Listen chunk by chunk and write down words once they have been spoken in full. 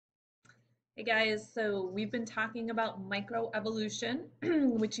Hey guys, so we've been talking about microevolution,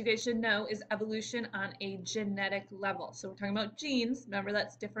 which you guys should know is evolution on a genetic level. So we're talking about genes. Remember,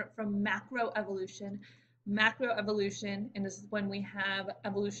 that's different from macroevolution. Macroevolution, and this is when we have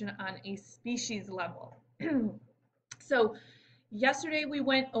evolution on a species level. So yesterday we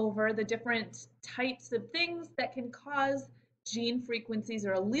went over the different types of things that can cause gene frequencies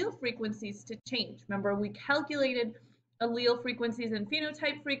or allele frequencies to change. Remember, we calculated allele frequencies and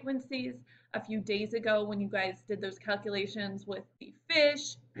phenotype frequencies a few days ago when you guys did those calculations with the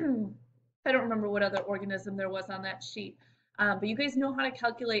fish. I don't remember what other organism there was on that sheet, but you guys know how to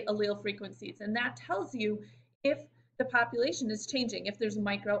calculate allele frequencies, and that tells you if the population is changing, if there's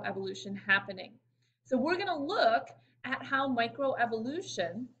microevolution happening. So we're going to look at how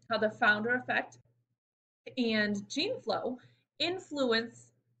microevolution, how the founder effect and gene flow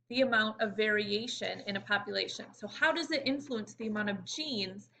influence the amount of variation in a population. So how does it influence the amount of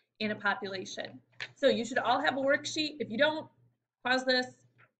genes in a population? So you should all have a worksheet. If you don't, pause this,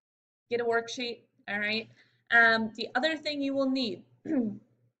 get a worksheet, all right? The other thing you will need, I'm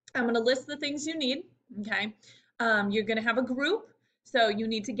gonna list the things you need, okay? You're gonna have a group, so you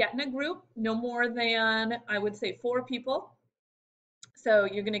need to get in a group, no more than, I would say, 4 people. So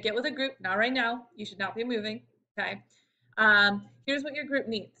you're gonna get with a group, not right now, you should not be moving, okay? Here's what your group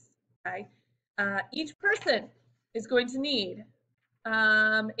needs, okay? Each person is going to need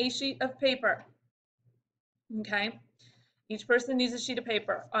a sheet of paper, okay? Each person needs a sheet of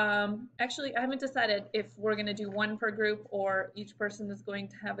paper. Actually, I haven't decided if we're gonna do 1 per group or each person is going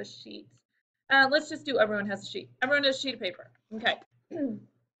to have a sheet. Let's just do everyone has a sheet. Everyone has a sheet of paper, okay.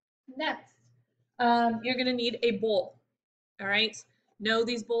 Next, you're gonna need a bowl, all right? No,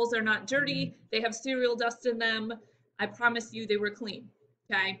 these bowls are not dirty. They have cereal dust in them. I promise you they were clean,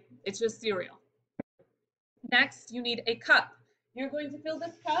 okay? It's just cereal. Next, you need a cup. You're going to fill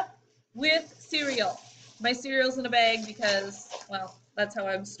this cup with cereal. My cereal's in a bag because, well, that's how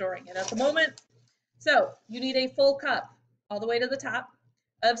I'm storing it at the moment. So you need a full cup all the way to the top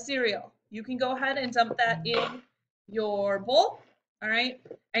of cereal. You can go ahead and dump that in your bowl, all right?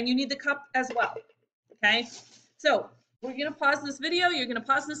 And you need the cup as well, okay? So we're gonna pause this video. You're gonna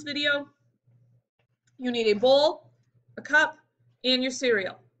pause this video. You need a bowl, a cup, and your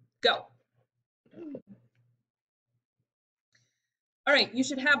cereal. Go. All right, you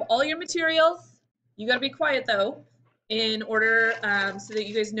should have all your materials. You gotta be quiet though, in order so that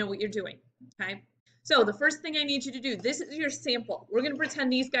you guys know what you're doing, okay? So the first thing I need you to do, this is your sample. We're gonna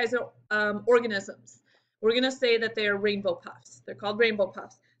pretend these guys are organisms. We're gonna say that they are rainbow puffs. They're called rainbow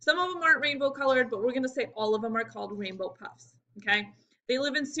puffs. Some of them aren't rainbow colored, but we're gonna say all of them are called rainbow puffs, okay? They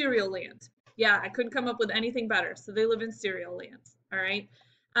live in cereal land. Yeah, I couldn't come up with anything better. So they live in cereal land, all right?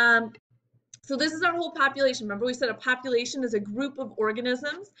 So this is our whole population. Remember we said a population is a group of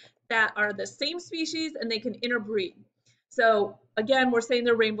organisms that are the same species and they can interbreed. So again, we're saying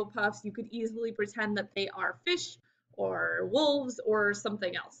they're rainbow puffs. You could easily pretend that they are fish or wolves or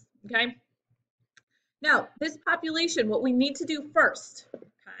something else, okay? Now, this population, what we need to do first,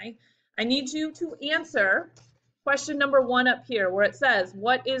 okay? I need you to answer question number 1 up here where it says,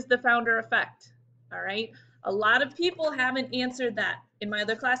 what is the founder effect? All right, a lot of people haven't answered that in my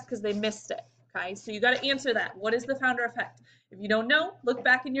other class because they missed it, okay? So you got to answer that. What is the founder effect? If you don't know, look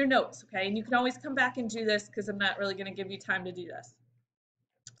back in your notes, okay? And you can always come back and do this because I'm not really going to give you time to do this.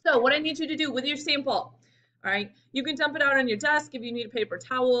 So what I need you to do with your sample, all right, you can dump it out on your desk if you need a paper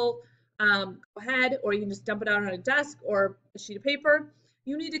towel, go ahead, or you can just dump it out on a desk or a sheet of paper.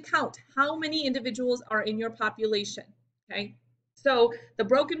 You need to count how many individuals are in your population, okay? So the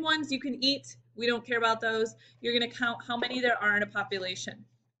broken ones you can eat, we don't care about those. You're gonna count how many there are in a population.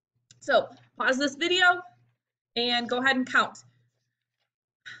 So pause this video and go ahead and count.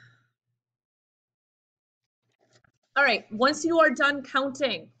 All right, once you are done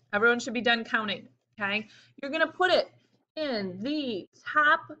counting, everyone should be done counting, okay? You're gonna put it in the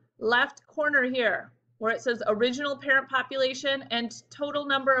top left corner here where it says original parent population and total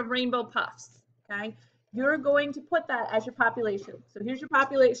number of rainbow puffs, okay? You're going to put that as your population. So here's your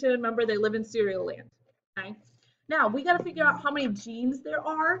population. Remember, they live in cereal land, okay? Now, we got to figure out how many genes there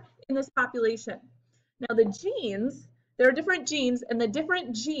are in this population. Now, the genes, there are different genes, and the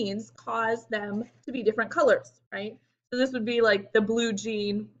different genes cause them to be different colors, right? So this would be like the blue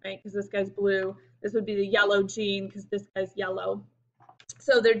gene, right, because this guy's blue. This would be the yellow gene because this guy's yellow.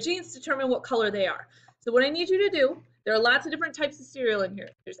 So their genes determine what color they are. So what I need you to do, there are lots of different types of cereal in here.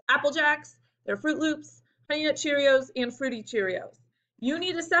 There's Apple Jacks, there are Fruit Loops, Honey Nut Cheerios, and Fruity Cheerios. You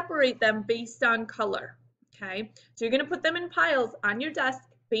need to separate them based on color, okay? So you're gonna put them in piles on your desk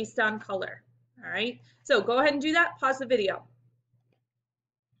based on color, all right? So go ahead and do that, pause the video.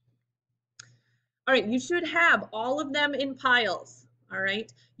 All right, you should have all of them in piles. All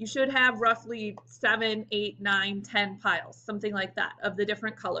right, you should have roughly 7, 8, 9, 10 piles, something like that, of the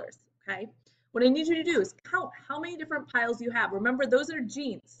different colors. Okay, what I need you to do is count how many different piles you have. Remember, those are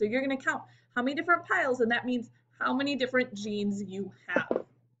genes, so you're going to count how many different piles, and that means how many different genes you have.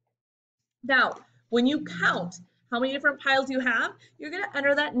 Now, when you count how many different piles you have, you're going to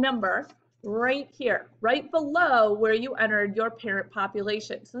enter that number right here, right below where you entered your parent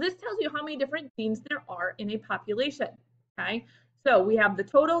population. So this tells you how many different genes there are in a population, okay? So we have the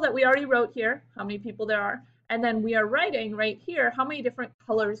total that we already wrote here, how many people there are, and then we are writing right here how many different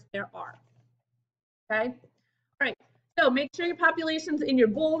colors there are, okay? All right, so make sure your population's in your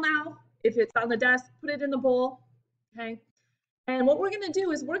bowl now. If it's on the desk, put it in the bowl, okay? And what we're going to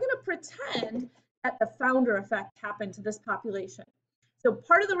do is we're going to pretend that the founder effect happened to this population. So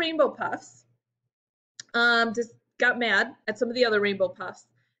part of the rainbow puffs just got mad at some of the other rainbow puffs,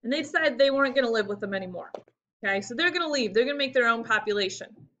 and they decided they weren't going to live with them anymore. Okay, so they're going to leave. They're going to make their own population.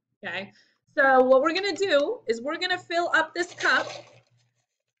 Okay, so what we're going to do is we're going to fill up this cup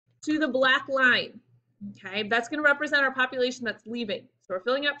to the black line. Okay, that's going to represent our population that's leaving. So we're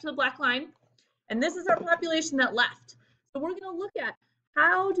filling it up to the black line, and this is our population that left. So we're going to look at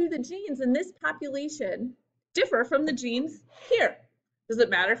how do the genes in this population differ from the genes here. Does it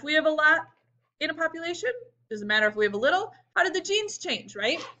matter if we have a lot in a population? Does it matter if we have a little? How did the genes change,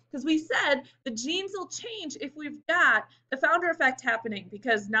 right? Because we said the genes will change if we've got the founder effect happening,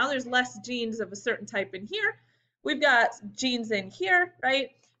 because now there's less genes of a certain type in here. We've got genes in here, right?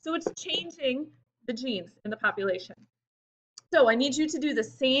 So it's changing the genes in the population. So I need you to do the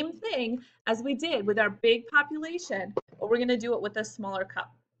same thing as we did with our big population, but we're going to do it with a smaller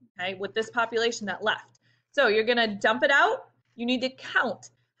cup, okay, with this population that left. So you're going to dump it out. You need to count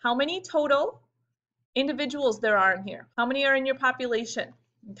how many total individuals there are in here. How many are in your population,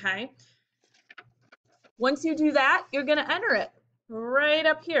 okay? Once you do that, you're going to enter it right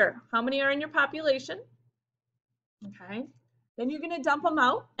up here. How many are in your population, okay? Then you're going to dump them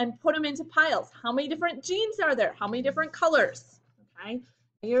out and put them into piles. How many different genes are there? How many different colors? Okay,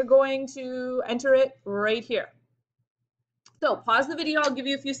 and you're going to enter it right here. So pause the video. I'll give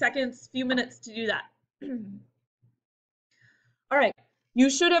you a few seconds, few minutes to do that. All right, you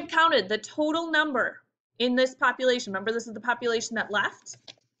should have counted the total number in this population. Remember, this is the population that left.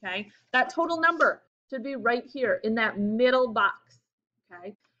 Okay, that total number should be right here in that middle box.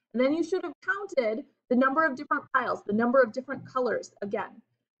 Okay, and then you should have counted the number of different piles, the number of different colors. Again,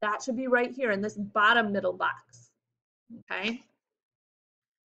 that should be right here in this bottom middle box. Okay,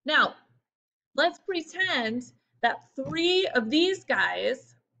 now let's pretend that 3 of these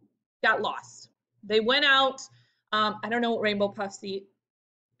guys got lost. They went out, I don't know what rainbow puffs eat.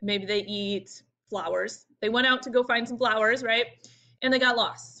 Maybe they eat flowers. They went out to go find some flowers, right? And they got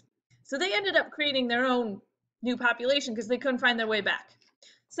lost. So they ended up creating their own new population because they couldn't find their way back.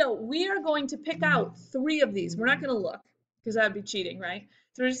 So we are going to pick out 3 of these. We're not going to look because that would be cheating, right?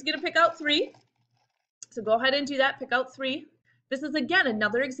 So we're just going to pick out 3. So go ahead and do that. Pick out 3. This is, again,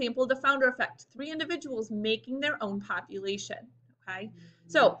 another example of the founder effect. 3 individuals making their own population, okay?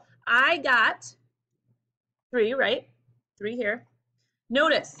 So I got 3, right? 3 here.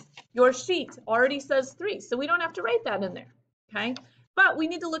 Notice your sheet already says 3, so we don't have to write that in there, okay? But we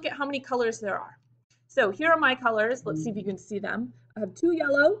need to look at how many colors there are. So here are my colors. Let's see if you can see them. I have 2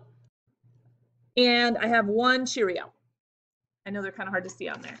 yellow, and I have 1 Cheerio. I know they're kind of hard to see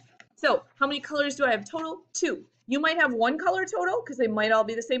on there. So how many colors do I have total? 2. You might have 1 color total because they might all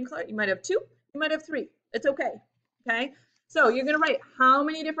be the same color. You might have 2. You might have 3. It's okay. Okay. So you're going to write how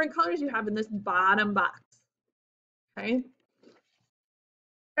many different colors you have in this bottom box. Okay.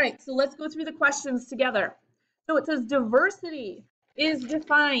 All right. So let's go through the questions together. So it says diversity is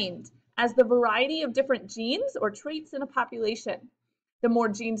defined as the variety of different genes or traits in a population. The more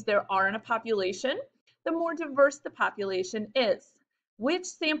genes there are in a population, the more diverse the population is. Which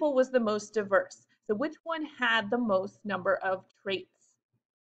sample was the most diverse? So which one had the most number of traits?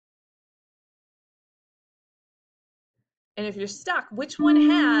 And if you're stuck, which one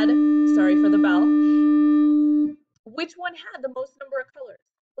had, sorry for the bell, which one had the most number of colors?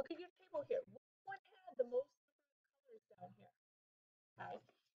 Look at your table here. Which one had the most number of colors down here? Okay.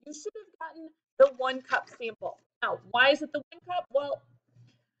 You should have gotten the 1 cup sample. Now, why is it the 1 cup? Well,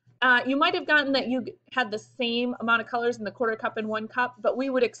 you might have gotten that you had the same amount of colors in the 1/4 cup and 1 cup, but we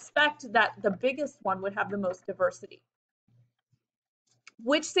would expect that the biggest one would have the most diversity.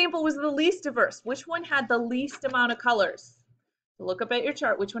 Which sample was the least diverse? Which one had the least amount of colors? So look up at your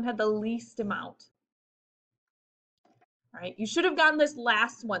chart. Which one had the least amount? All right, you should have gotten this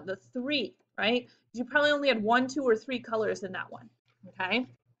last one, the 3, right? You probably only had 1, 2, or 3 colors in that one, okay?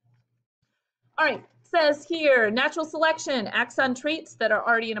 All right, says here, natural selection acts on traits that are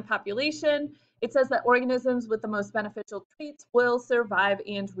already in a population. It says that organisms with the most beneficial traits will survive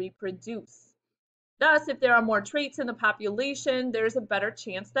and reproduce. Thus, if there are more traits in the population, there's a better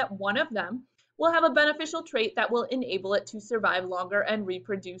chance that one of them will have a beneficial trait that will enable it to survive longer and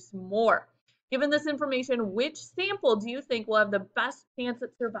reproduce more. Given this information, which sample do you think will have the best chance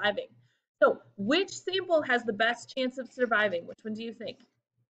at surviving? So, which sample has the best chance of surviving? Which one do you think?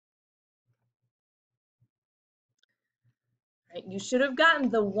 Right, you should have gotten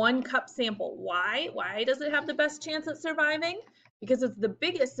the 1 cup sample. Why? Why does it have the best chance at surviving? Because it's the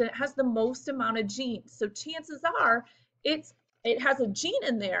biggest and it has the most amount of genes. So chances are it has a gene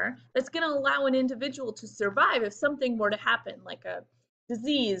in there that's going to allow an individual to survive if something were to happen, like a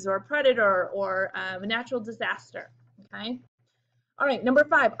disease or a predator or a natural disaster. Okay. All right, number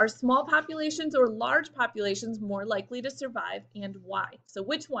 5, are small populations or large populations more likely to survive and why? So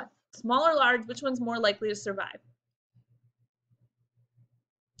which one? Small or large, which one's more likely to survive?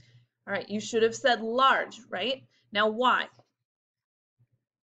 All right, you should have said large, right? Now, why?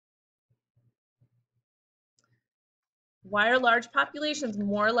 Why are large populations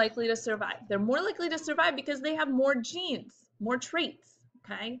more likely to survive? They're more likely to survive because they have more genes, more traits,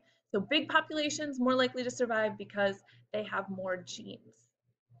 okay? So big populations more likely to survive because they have more genes.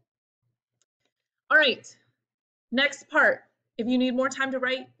 All right, next part. If you need more time to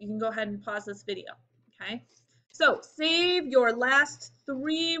write, you can go ahead and pause this video, okay? So save your last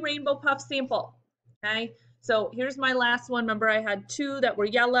 3 Rainbow Puff sample, okay? So here's my last one. Remember, I had 2 that were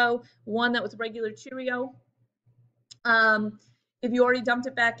yellow, 1 that was regular Cheerio. If you already dumped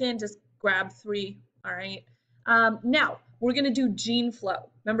it back in, just grab 3, all right? Now, we're gonna do gene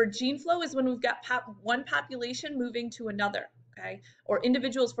flow. Remember, gene flow is when we've got one population moving to another, okay? Or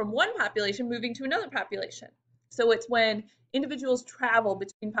individuals from one population moving to another population. So it's when individuals travel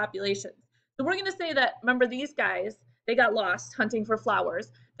between populations. So we're gonna say that, remember these guys, they got lost hunting for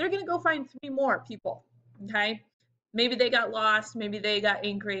flowers. They're gonna go find 3 more people, okay? Maybe they got lost, maybe they got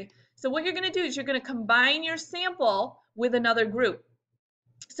angry. So what you're gonna do is you're gonna combine your sample with another group.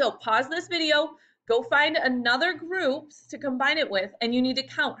 So pause this video, go find another group to combine it with, and you need to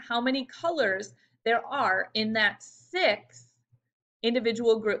count how many colors there are in that 6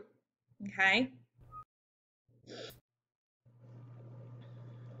 individual group, okay?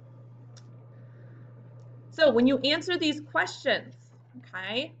 So when you answer these questions,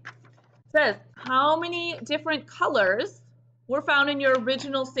 okay, it says how many different colors were found in your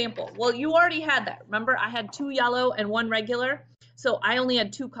original sample? Well, you already had that. Remember, I had 2 yellow and 1 regular, so I only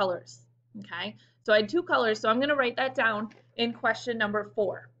had 2 colors, okay? So I had 2 colors, so I'm going to write that down in question number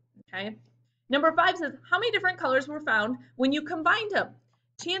 4, okay? Number 5 says, how many different colors were found when you combined them?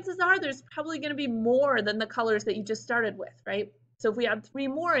 Chances are there's probably going to be more than the colors that you just started with, right? So if we add 3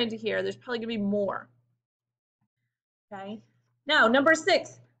 more into here, there's probably going to be more. Okay. Now, number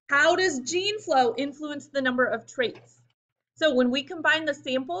 6, how does gene flow influence the number of traits? So when we combine the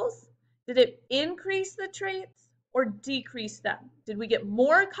samples, did it increase the traits or decrease them? Did we get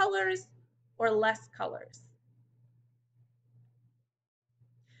more colors or less colors?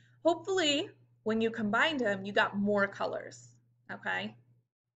 Hopefully, when you combined them, you got more colors, okay?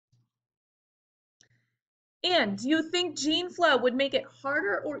 And do you think gene flow would make it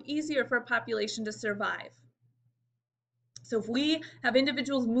harder or easier for a population to survive? So if we have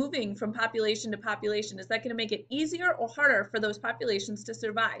individuals moving from population to population, is that going to make it easier or harder for those populations to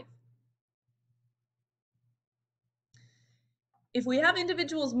survive? If we have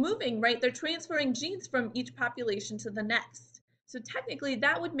individuals moving, right, they're transferring genes from each population to the next. So technically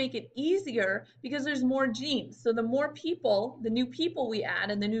that would make it easier because there's more genes. So the more people, the new people we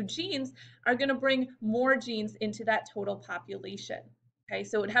add and the new genes are going to bring more genes into that total population. Okay,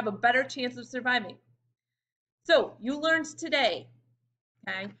 so it would have a better chance of surviving. So you learned today,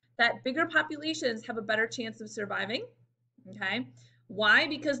 okay, that bigger populations have a better chance of surviving, okay? Why?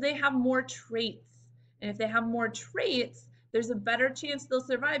 Because they have more traits. And if they have more traits, there's a better chance they'll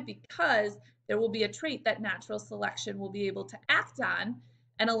survive because there will be a trait that natural selection will be able to act on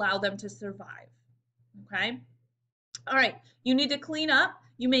and allow them to survive, okay? All right, you need to clean up.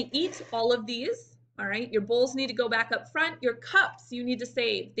 You may eat all of these, all right? Your bowls need to go back up front. Your cups you need to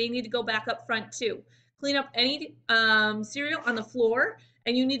save. They need to go back up front too. Clean up any cereal on the floor,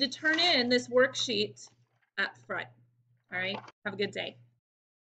 and you need to turn in this worksheet up front. All right, have a good day.